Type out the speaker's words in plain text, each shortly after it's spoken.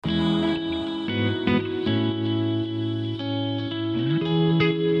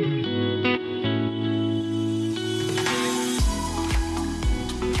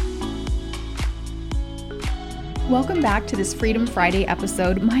Welcome back to this Freedom Friday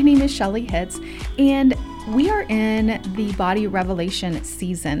episode. My name is Shelly Hitz, and we are in the Body Revelation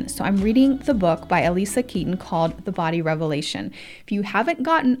season. So I'm reading the book by Elisa Keaton called The Body Revelation. If you haven't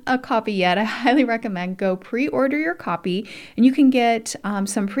gotten a copy yet, I highly recommend go pre-order your copy, and you can get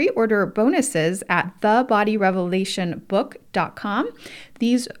some pre-order bonuses at thebodyrevelationbook.com.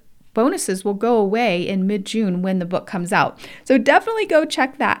 These bonuses will go away in mid-June when the book comes out. So definitely go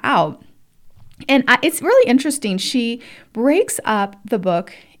check that out. And it's really interesting. She breaks up the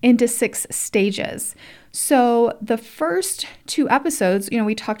book into 6 stages. So the first 2 episodes,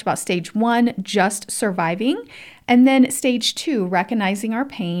 we talked about stage 1, just surviving, and then stage 2, recognizing our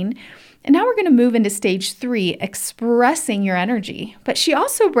pain. And now we're going to move into stage 3, expressing your energy. But she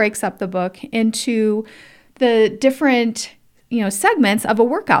also breaks up the book into the different segments of a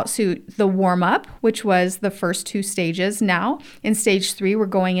workout. So the warm up, which was the first 2 stages. Now in stage 3, we're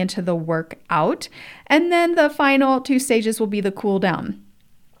going into the workout. And then the final 2 stages will be the cool down.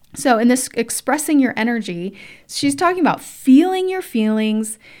 So in this expressing your energy, she's talking about feeling your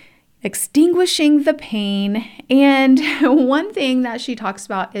feelings, extinguishing the pain. And one thing that she talks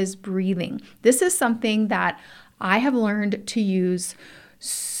about is breathing. This is something that I have learned to use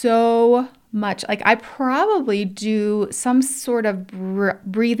so much. Like I probably do some sort of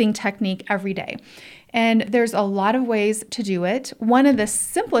breathing technique every day. And there's a lot of ways to do it. One of the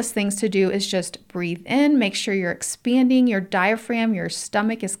simplest things to do is just breathe in, make sure you're expanding your diaphragm, your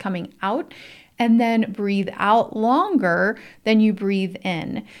stomach is coming out, and then breathe out longer than you breathe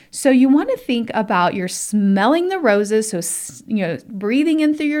in. So you want to think about you're smelling the roses, so breathing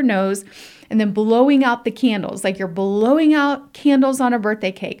in through your nose and then blowing out the candles, like you're blowing out candles on a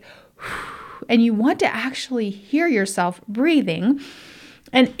birthday cake. And you want to actually hear yourself breathing.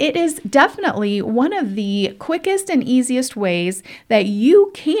 And it is definitely one of the quickest and easiest ways that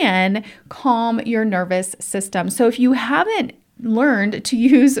you can calm your nervous system. So if you haven't learned to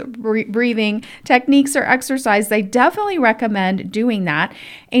use breathing techniques or exercise, I definitely recommend doing that.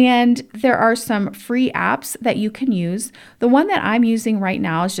 And there are some free apps that you can use. The one that I'm using right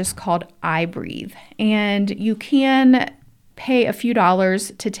now is just called iBreathe. And you can pay a few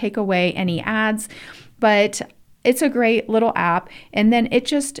dollars to take away any ads, but it's a great little app. And then it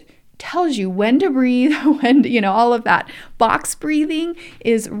just tells you when to breathe, all of that. Box breathing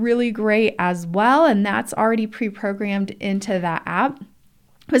is really great as well. And that's already pre-programmed into that app.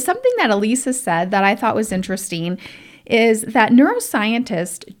 But something that Elisa said that I thought was interesting is that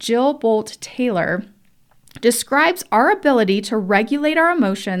neuroscientist Jill Bolte Taylor describes our ability to regulate our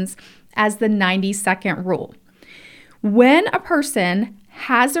emotions as the 90-second rule. When a person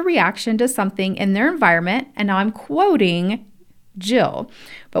has a reaction to something in their environment, and now I'm quoting Jill,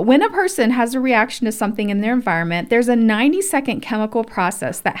 but when a person has a reaction to something in their environment, there's a 90-second chemical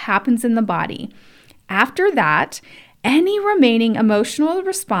process that happens in the body. After that, any remaining emotional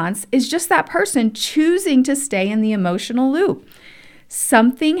response is just that person choosing to stay in the emotional loop.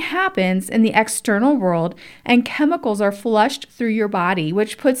 Something happens in the external world and chemicals are flushed through your body,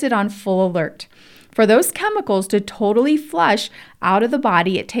 which puts it on full alert. For those chemicals to totally flush out of the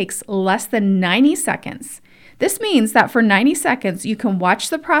body, it takes less than 90 seconds. This means that for 90 seconds, you can watch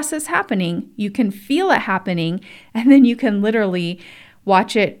the process happening, you can feel it happening, and then you can literally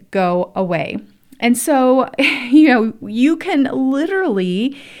watch it go away. And so, you can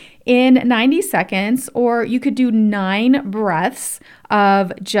literally in 90 seconds, or you could do 9 breaths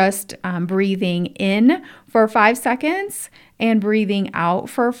of just breathing in for 5 seconds and breathing out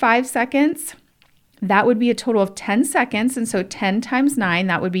for 5 seconds. That would be a total of 10 seconds. And so 10 times 9,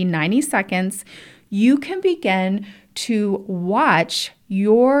 that would be 90 seconds. You can begin to watch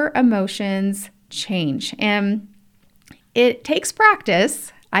your emotions change. And it takes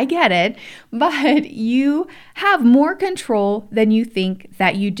practice. I get it. But you have more control than you think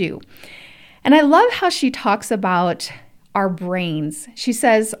that you do. And I love how she talks about our brains. She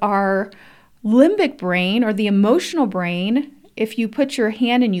says our limbic brain, or the emotional brain, if you put your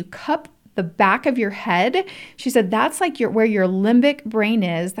hand and you cup the back of your head, she said that's like where your limbic brain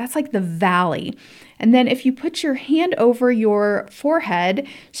is. That's like the valley. And then if you put your hand over your forehead,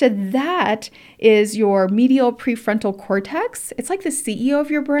 she said that is your medial prefrontal cortex. It's like the CEO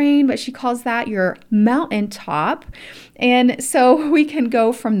of your brain, but she calls that your mountaintop. And so we can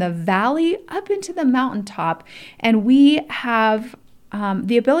go from the valley up into the mountaintop, and we have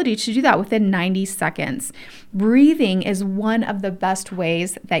the ability to do that within 90 seconds. Breathing is one of the best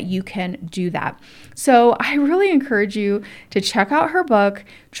ways that you can do that. So I really encourage you to check out her book,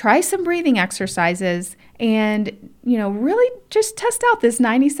 try some breathing exercises, and really just test out this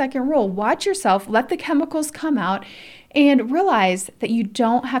 90-second rule. Watch yourself, let the chemicals come out, and realize that you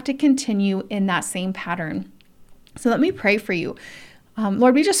don't have to continue in that same pattern. So let me pray for you.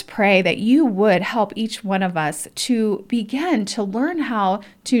 Lord, we just pray that you would help each one of us to begin to learn how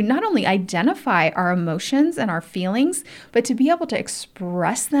to not only identify our emotions and our feelings, but to be able to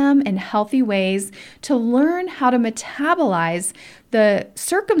express them in healthy ways, to learn how to metabolize the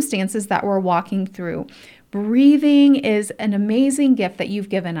circumstances that we're walking through. Breathing is an amazing gift that you've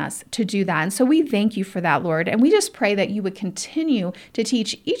given us to do that. And so we thank you for that, Lord. And we just pray that you would continue to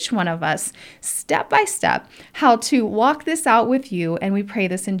teach each one of us step by step how to walk this out with you. And we pray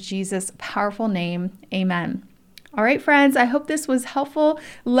this in Jesus' powerful name. Amen. All right, friends, I hope this was helpful.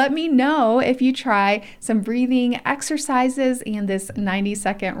 Let me know if you try some breathing exercises and this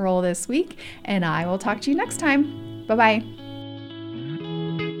 90-second roll this week. And I will talk to you next time. Bye-bye.